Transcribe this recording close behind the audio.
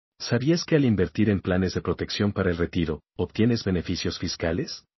¿Sabías que al invertir en planes de protección para el retiro, obtienes beneficios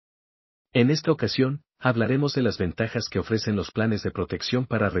fiscales? En esta ocasión, hablaremos de las ventajas que ofrecen los planes de protección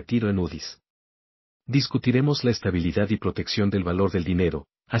para retiro en UDIs. Discutiremos la estabilidad y protección del valor del dinero,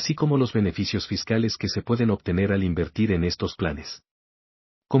 así como los beneficios fiscales que se pueden obtener al invertir en estos planes.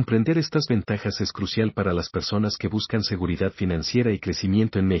 Comprender estas ventajas es crucial para las personas que buscan seguridad financiera y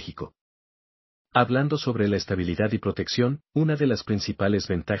crecimiento en México. Hablando sobre la estabilidad y protección, una de las principales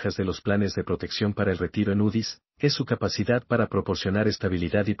ventajas de los planes de protección para el retiro en UDIs es su capacidad para proporcionar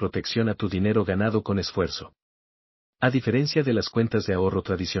estabilidad y protección a tu dinero ganado con esfuerzo. A diferencia de las cuentas de ahorro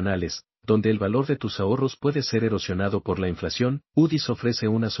tradicionales, donde el valor de tus ahorros puede ser erosionado por la inflación, UDIs ofrece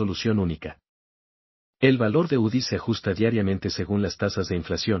una solución única. El valor de UDIs se ajusta diariamente según las tasas de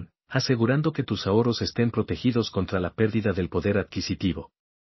inflación, asegurando que tus ahorros estén protegidos contra la pérdida del poder adquisitivo.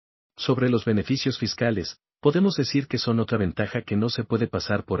 Sobre los beneficios fiscales, podemos decir que son otra ventaja que no se puede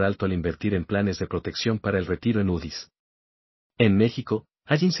pasar por alto al invertir en planes de protección para el retiro en UDIs. En México,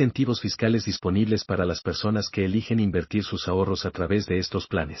 hay incentivos fiscales disponibles para las personas que eligen invertir sus ahorros a través de estos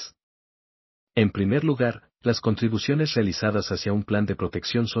planes. En primer lugar, las contribuciones realizadas hacia un plan de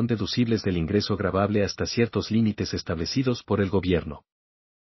protección son deducibles del ingreso gravable hasta ciertos límites establecidos por el gobierno.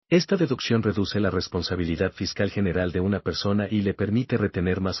 Esta deducción reduce la responsabilidad fiscal general de una persona y le permite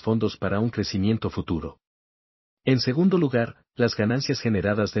retener más fondos para un crecimiento futuro. En segundo lugar, las ganancias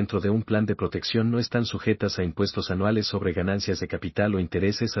generadas dentro de un plan de protección no están sujetas a impuestos anuales sobre ganancias de capital o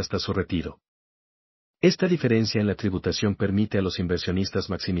intereses hasta su retiro. Esta diferencia en la tributación permite a los inversionistas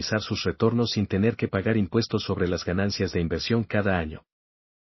maximizar sus retornos sin tener que pagar impuestos sobre las ganancias de inversión cada año.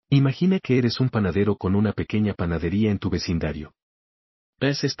 Imagina que eres un panadero con una pequeña panadería en tu vecindario.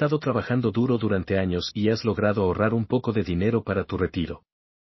 Has estado trabajando duro durante años y has logrado ahorrar un poco de dinero para tu retiro.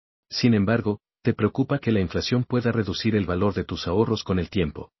 Sin embargo, te preocupa que la inflación pueda reducir el valor de tus ahorros con el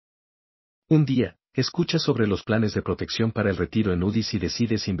tiempo. Un día, escuchas sobre los planes de protección para el retiro en UDIs y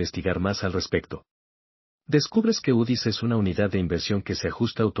decides investigar más al respecto. Descubres que UDIs es una unidad de inversión que se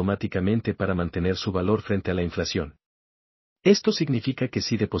ajusta automáticamente para mantener su valor frente a la inflación. Esto significa que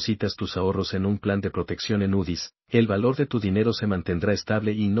si depositas tus ahorros en un plan de protección en UDIs, el valor de tu dinero se mantendrá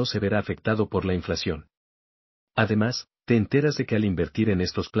estable y no se verá afectado por la inflación. Además, te enteras de que al invertir en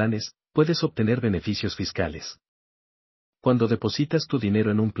estos planes, puedes obtener beneficios fiscales. Cuando depositas tu dinero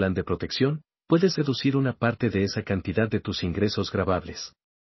en un plan de protección, puedes deducir una parte de esa cantidad de tus ingresos gravables.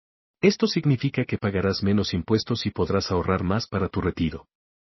 Esto significa que pagarás menos impuestos y podrás ahorrar más para tu retiro.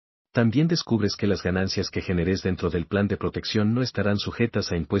 También descubres que las ganancias que generes dentro del plan de protección no estarán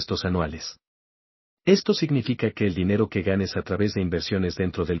sujetas a impuestos anuales. Esto significa que el dinero que ganes a través de inversiones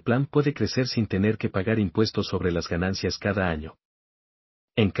dentro del plan puede crecer sin tener que pagar impuestos sobre las ganancias cada año.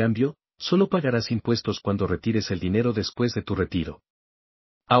 En cambio, solo pagarás impuestos cuando retires el dinero después de tu retiro.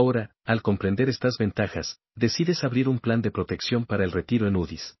 Ahora, al comprender estas ventajas, decides abrir un plan de protección para el retiro en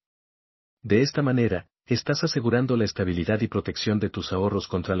UDIs. De esta manera, estás asegurando la estabilidad y protección de tus ahorros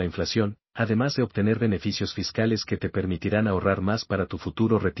contra la inflación, además de obtener beneficios fiscales que te permitirán ahorrar más para tu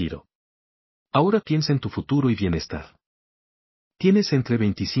futuro retiro. Ahora piensa en tu futuro y bienestar. Tienes entre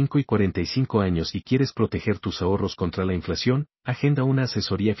 25 y 45 años y quieres proteger tus ahorros contra la inflación, agenda una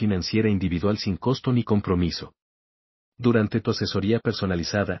asesoría financiera individual sin costo ni compromiso. Durante tu asesoría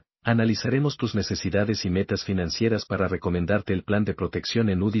personalizada, analizaremos tus necesidades y metas financieras para recomendarte el plan de protección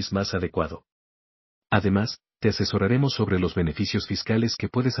en UDIs más adecuado. Además, te asesoraremos sobre los beneficios fiscales que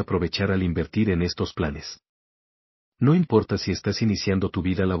puedes aprovechar al invertir en estos planes. No importa si estás iniciando tu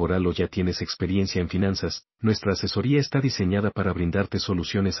vida laboral o ya tienes experiencia en finanzas, nuestra asesoría está diseñada para brindarte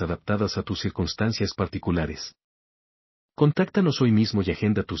soluciones adaptadas a tus circunstancias particulares. Contáctanos hoy mismo y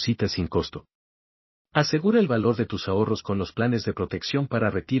agenda tu cita sin costo. Asegura el valor de tus ahorros con los planes de protección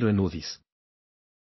para retiro en UDIs.